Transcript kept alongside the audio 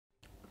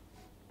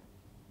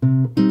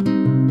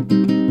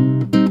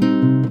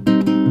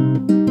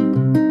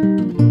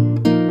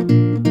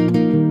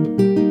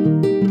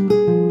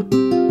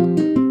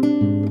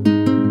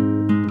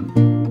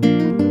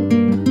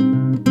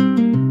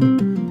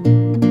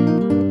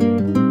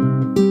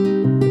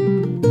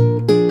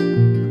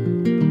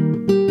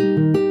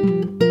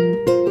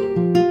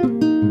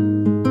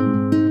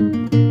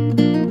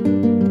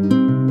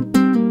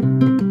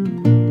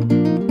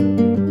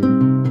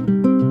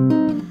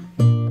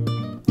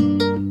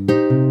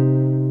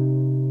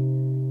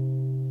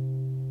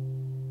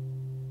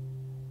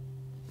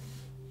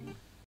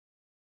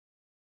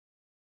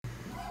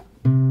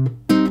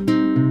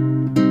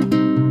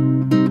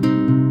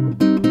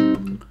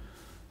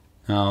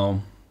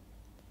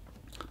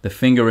the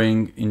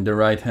fingering in the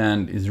right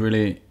hand is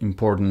really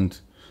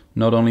important,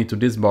 not only to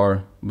this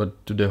bar,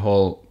 but to the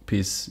whole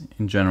piece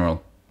in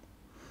general.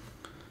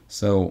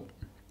 So,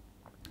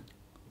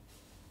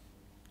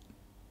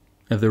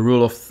 as a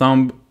rule of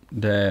thumb,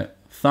 the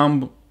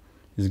thumb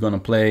is gonna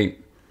play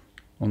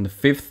on the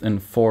 5th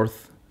and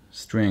 4th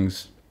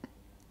strings,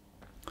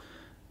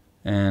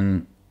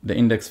 and the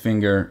index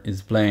finger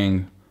is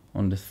playing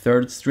on the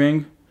 3rd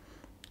string,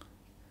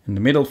 and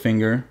the middle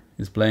finger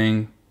is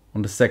playing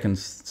on the 2nd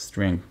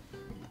string.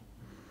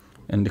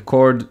 And the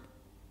chord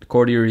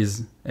here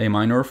is A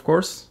minor, of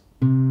course.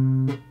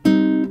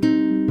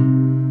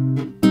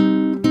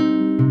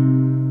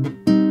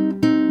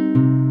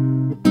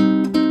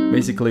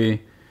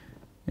 Basically,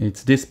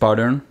 it's this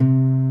pattern,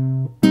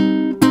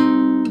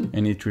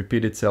 and it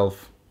repeats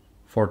itself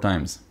 4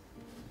 times.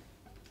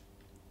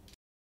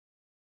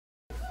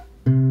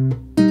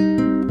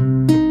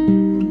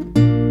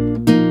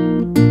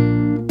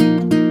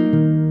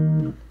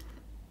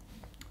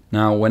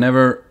 Now,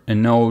 whenever a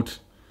note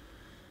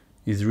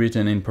is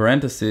written in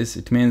parentheses,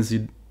 it means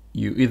you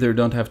either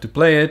don't have to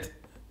play it,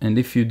 and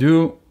if you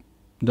do,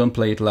 don't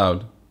play it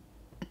loud.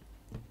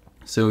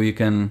 So you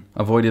can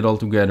avoid it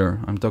altogether.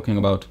 I'm talking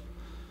about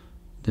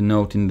the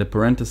note in the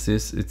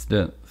parentheses. It's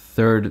the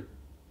 3rd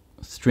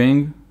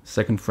string,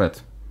 2nd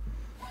fret.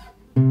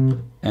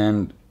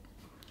 And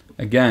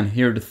again,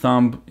 here the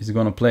thumb is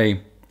gonna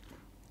play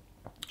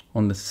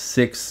on the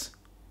 6th,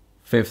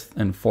 5th,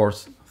 and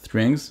 4th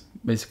strings,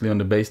 basically on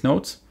the bass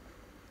notes.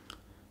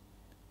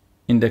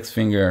 Index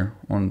finger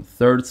on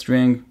 3rd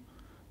string,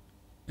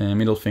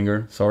 middle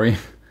finger, sorry,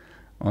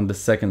 on the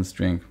 2nd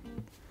string.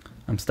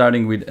 I'm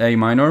starting with A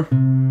minor,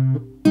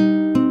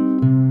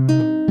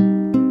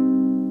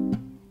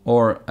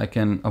 or I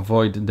can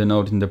avoid the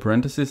note in the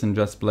parentheses and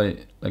just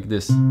play like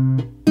this.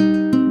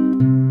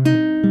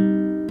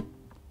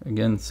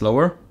 Again,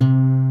 slower.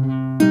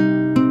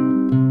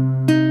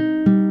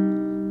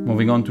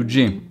 Moving on to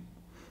G,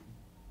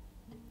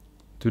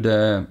 to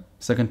the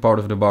 2nd part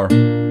of the bar.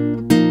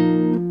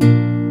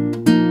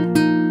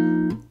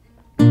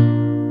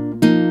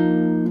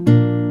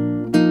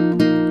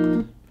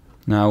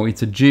 Now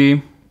it's a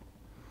G,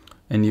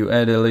 and you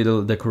add a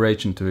little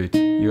decoration to it.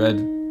 You add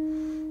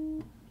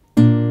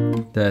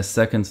the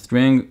 2nd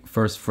string,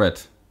 1st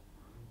fret.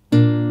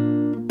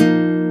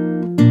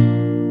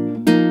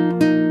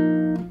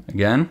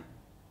 Again.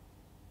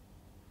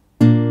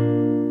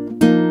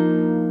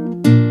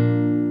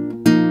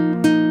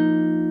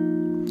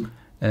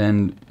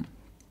 And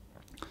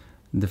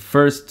the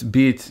first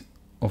beat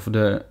of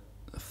the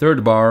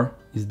 3rd bar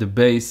is the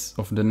bass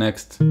of the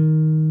next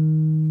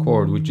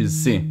chord, which is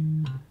C.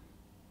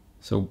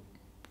 So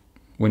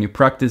when you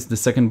practice the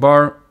 2nd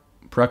bar,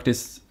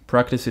 practice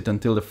it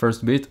until the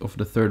 1st beat of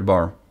the 3rd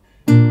bar.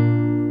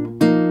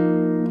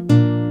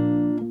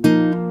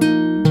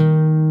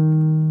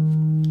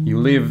 You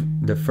leave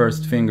the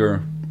 1st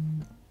finger,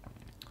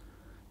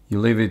 you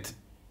leave it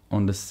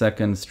on the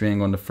 2nd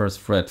string on the 1st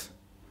fret.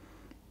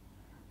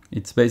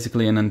 It's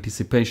basically an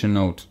anticipation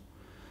note.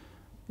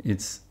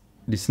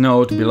 This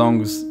note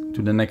belongs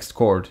to the next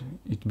chord.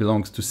 It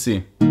belongs to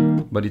C,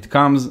 but it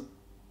comes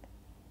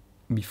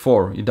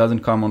before. It doesn't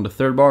come on the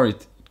 3rd bar,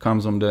 it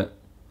comes on the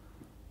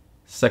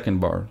 2nd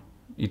bar.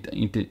 It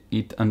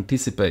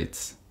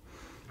anticipates.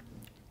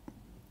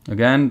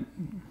 Again.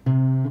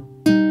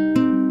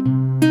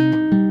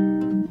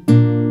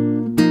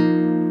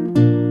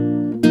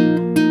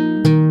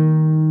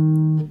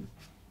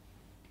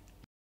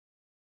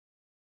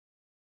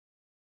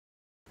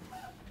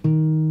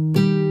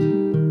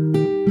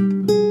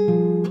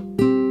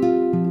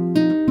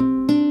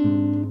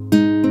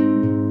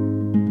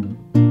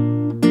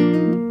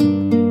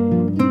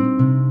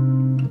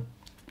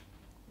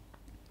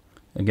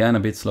 Again, a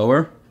bit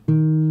slower.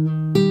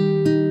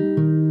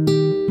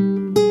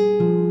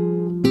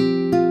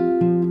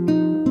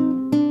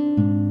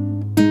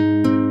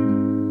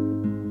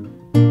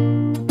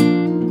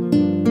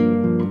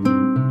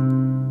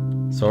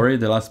 Sorry,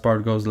 the last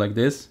part goes like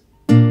this.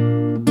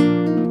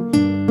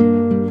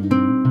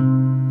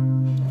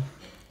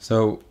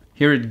 So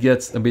here it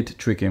gets a bit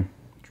tricky.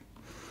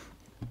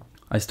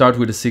 I start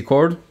with a C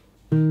chord.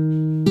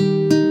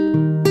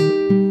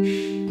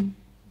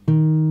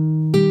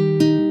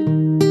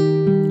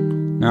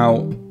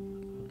 Now,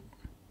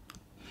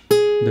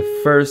 the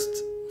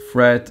 1st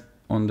fret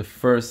on the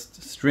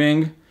 1st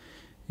string,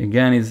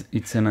 again,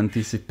 it's an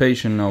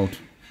anticipation note.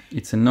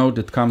 It's a note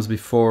that comes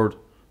before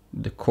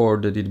the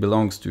chord that it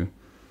belongs to.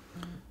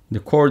 The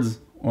chords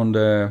on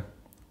the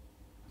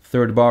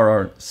 3rd bar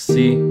are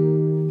C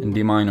and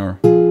D minor.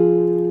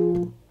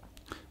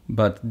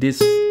 But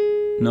this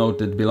note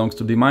that belongs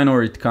to D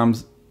minor, it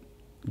comes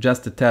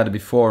just a tad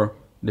before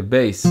the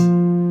bass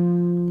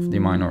of D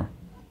minor.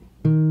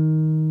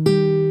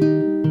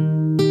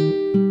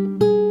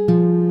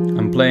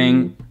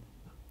 Playing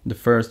the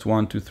first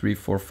 1, 2, 3,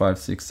 4, 5,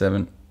 6,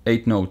 7,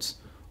 8 notes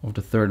of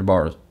the 3rd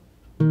bar.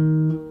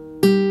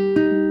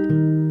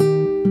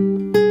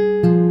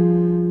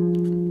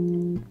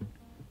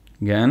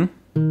 Again.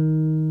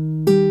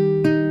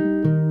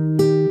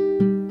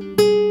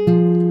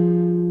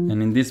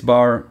 this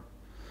bar,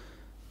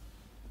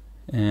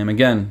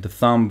 again, the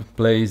thumb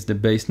plays the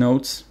bass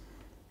notes,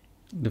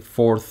 the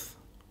 4th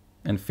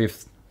and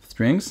 5th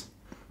strings.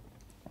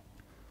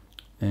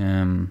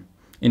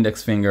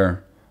 Index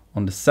finger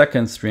on the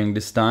 2nd string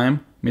this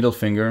time, middle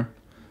finger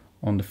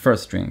on the 1st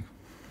string.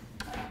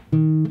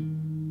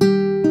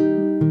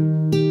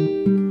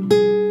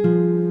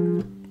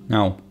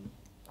 Now,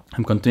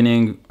 I'm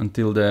continuing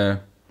until the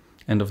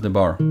end of the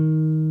bar.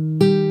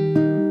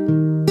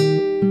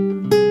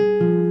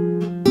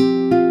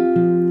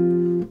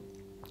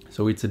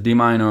 So it's a D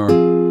minor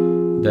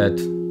that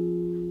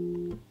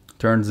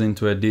turns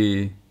into a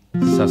D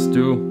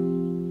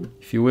sus2,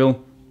 if you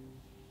will.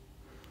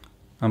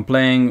 I'm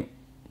playing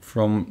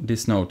from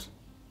this note.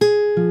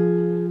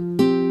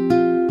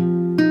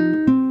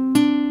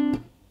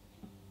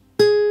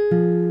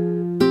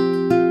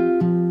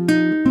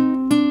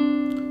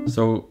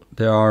 So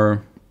there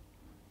are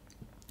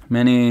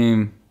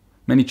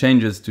many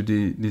changes to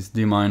this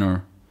D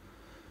minor,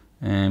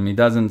 and it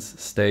doesn't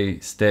stay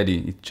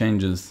steady, it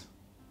changes.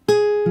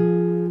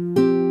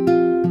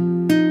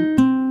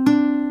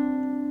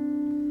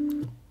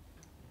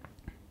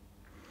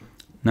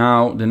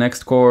 Now the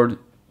next chord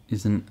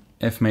is an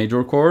F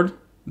major chord,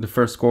 the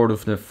first chord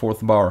of the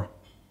 4th bar.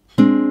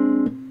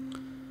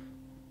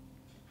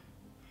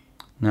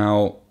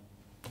 Now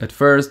at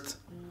first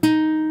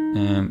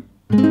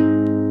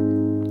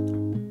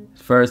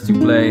you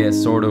play a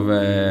sort of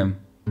a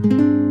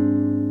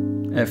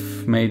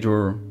F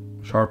major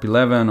sharp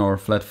 11 or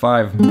flat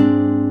 5.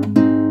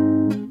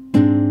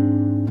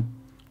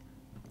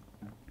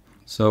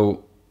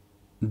 So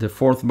the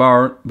 4th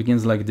bar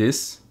begins like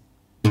this,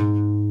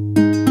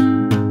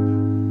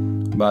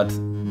 but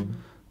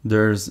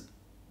there's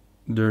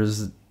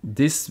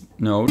this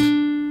note,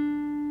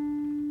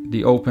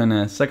 the open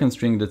 2nd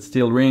string, that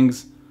still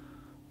rings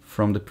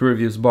from the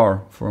previous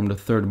bar, from the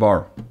 3rd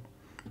bar.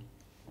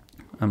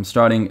 I'm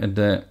starting at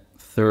the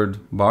 3rd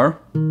bar.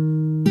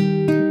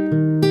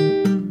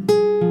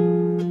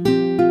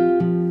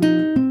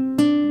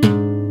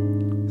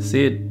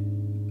 See it,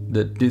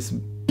 that this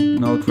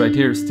note right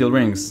here still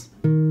rings.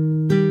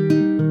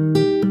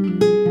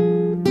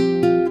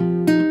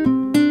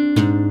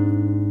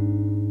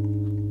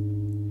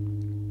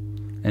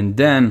 And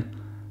then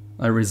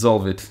I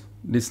resolve it.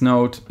 This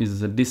note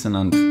is a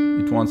dissonant.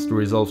 It wants to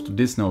resolve to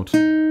this note.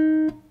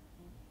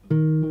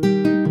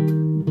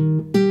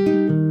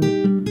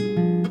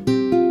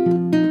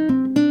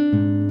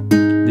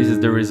 This is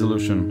the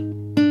resolution.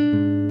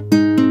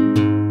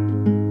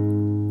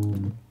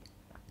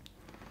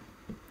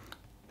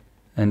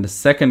 And the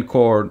 2nd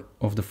chord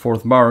of the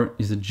 4th bar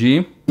is a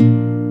G.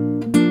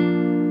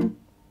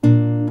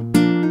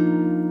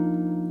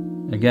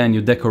 Again,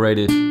 you decorate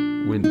it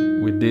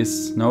with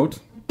this note,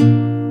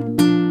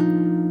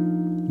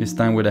 this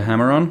time with a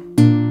hammer on,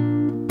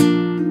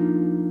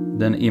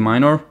 then E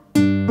minor,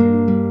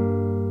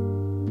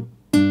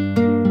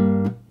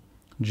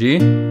 G,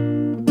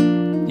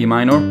 E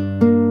minor.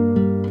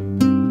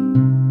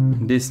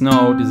 This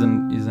note is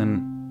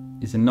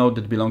a note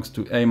that belongs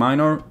to A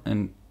minor,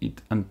 and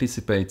it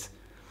anticipates.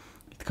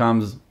 It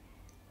comes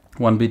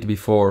one beat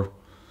before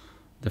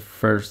the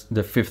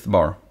 5th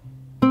bar.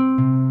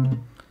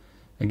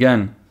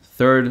 Again,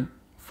 3rd,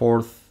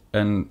 4th,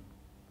 and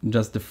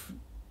just the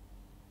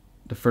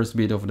first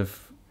beat of the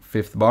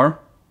 5th bar.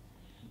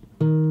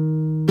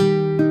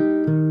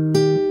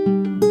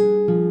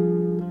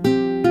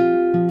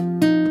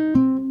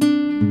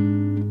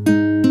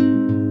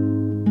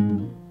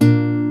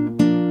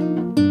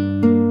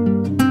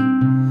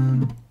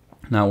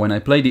 Now when I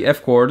play the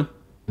F chord,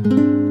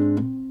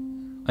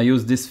 I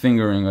use this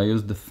fingering. I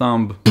use the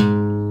thumb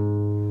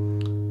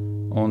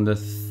on the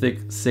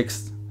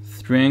 6th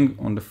string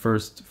on the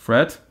 1st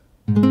fret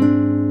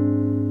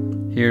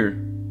here,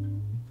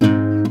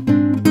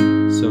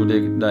 so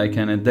that I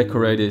can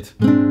decorate it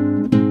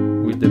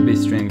with the B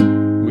string,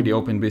 with the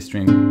open B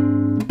string.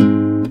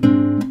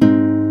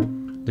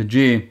 The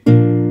G,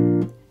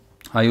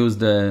 I use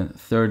the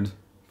 3rd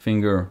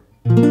finger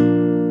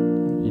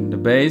in the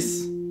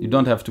bass. You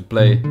don't have to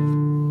play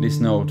this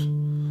note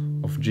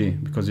of G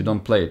because you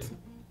don't play it.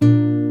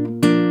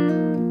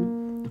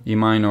 E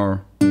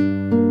minor.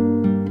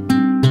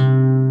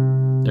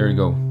 There you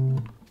go.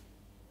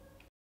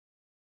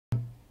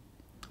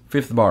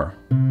 5th bar.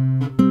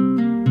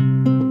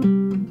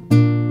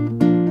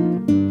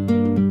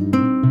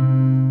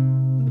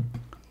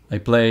 I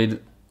played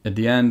at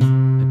the end,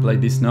 I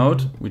played this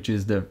note, which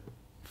is the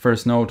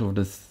first note of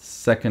the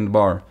 2nd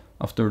bar.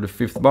 After the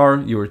 5th bar,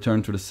 you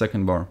return to the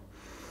 2nd bar.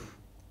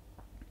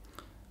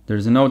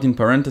 There's a note in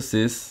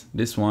parentheses,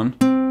 this one,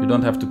 you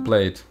don't have to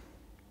play it.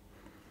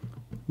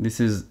 This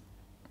is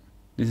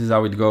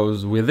how it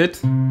goes with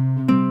it.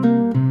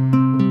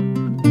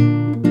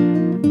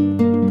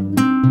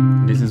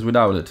 This is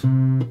without it.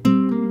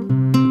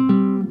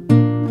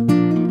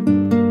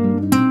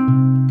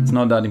 It's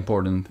not that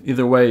important.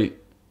 Either way,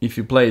 if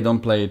you play, don't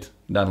play it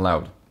that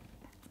loud.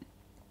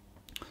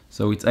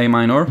 So it's A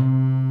minor,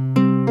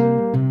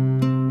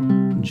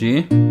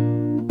 G,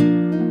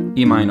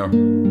 E minor.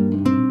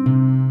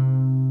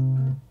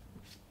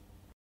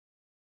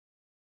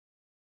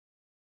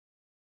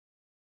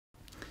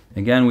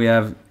 Again, we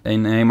have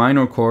an A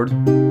minor chord.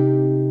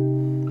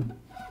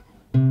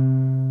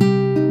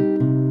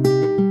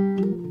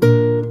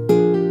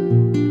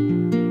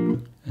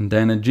 And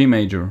then a G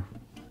major.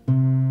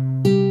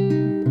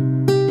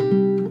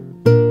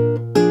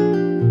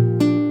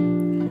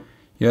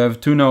 You have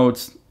two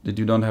notes that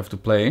you don't have to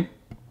play.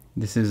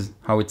 This is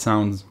how it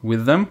sounds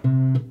with them.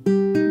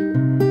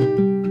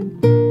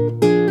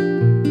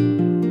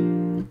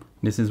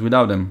 This is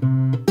without them.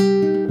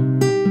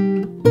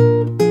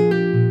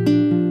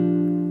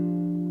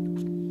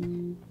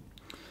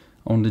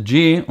 On the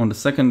G, on the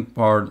second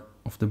part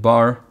of the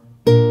bar,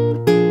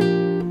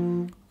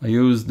 I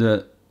use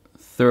the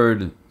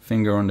third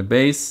finger on the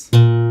bass,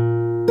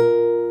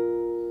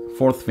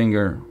 fourth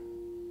finger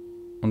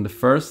on the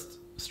first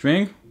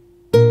string.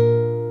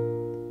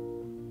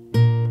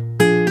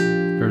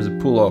 There's a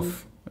pull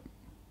off.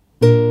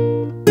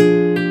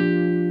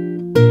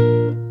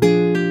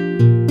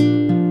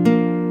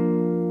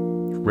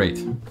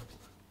 Great.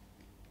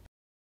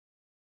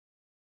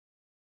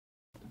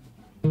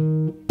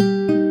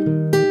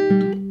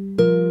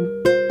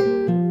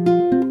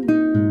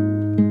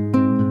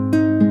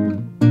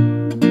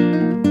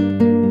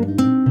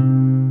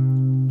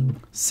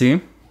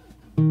 C.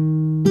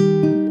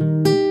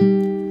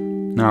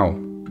 Now,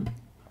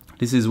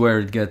 this is where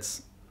it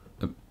gets,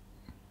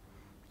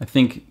 I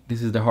think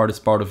this is the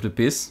hardest part of the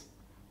piece.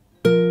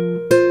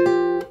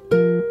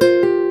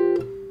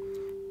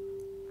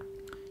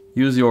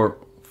 Use your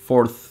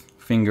fourth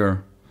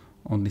finger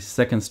on the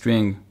second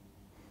string,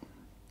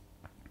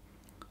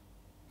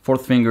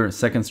 fourth finger,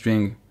 second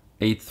string,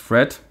 8th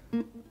fret,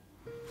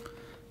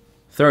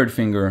 third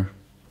finger,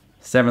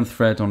 7th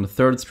fret on the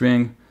third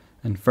string,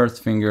 and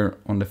first finger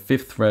on the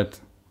 5th fret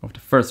of the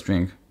first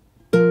string.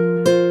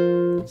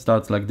 It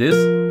starts like this,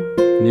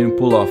 and then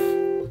pull off.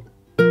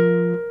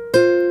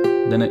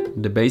 Then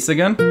the bass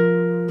again.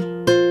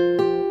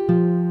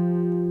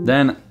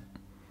 Then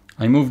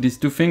I move these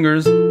two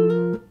fingers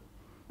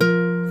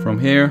from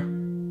here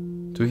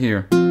to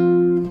here.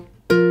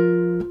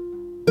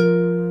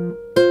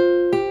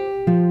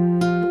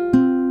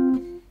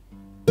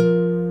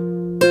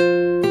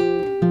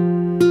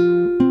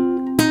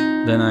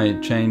 Then I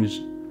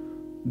change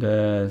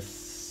the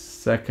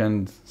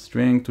second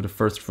string to the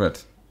first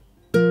fret.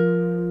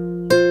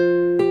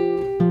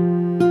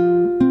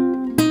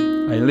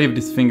 I leave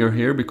this finger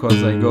here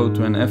because I go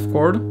to an F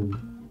chord.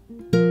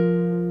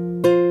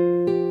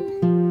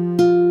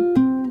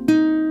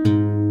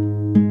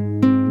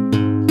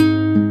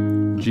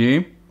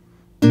 G.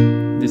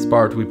 This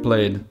part we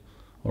played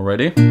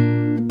already.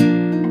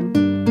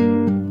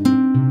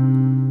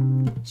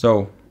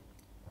 So,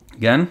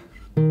 again.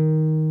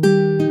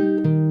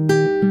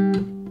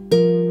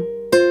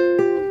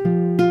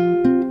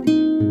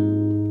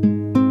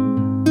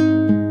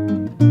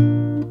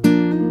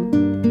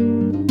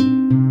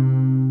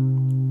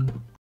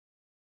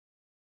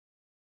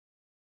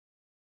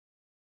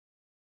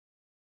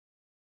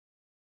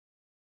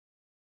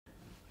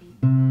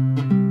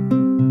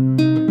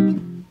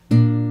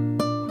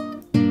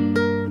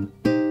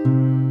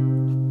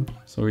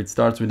 So it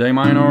starts with A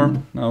minor.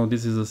 Now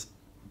this is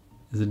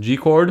a G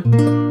chord.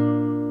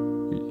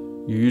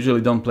 You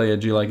usually don't play a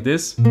G like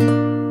this.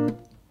 You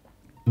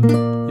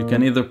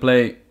can either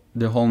play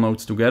the whole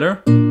notes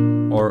together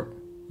or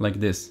like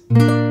this,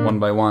 one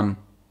by one.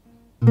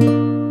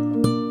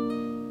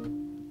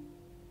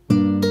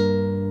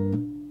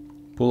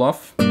 Pull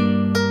off.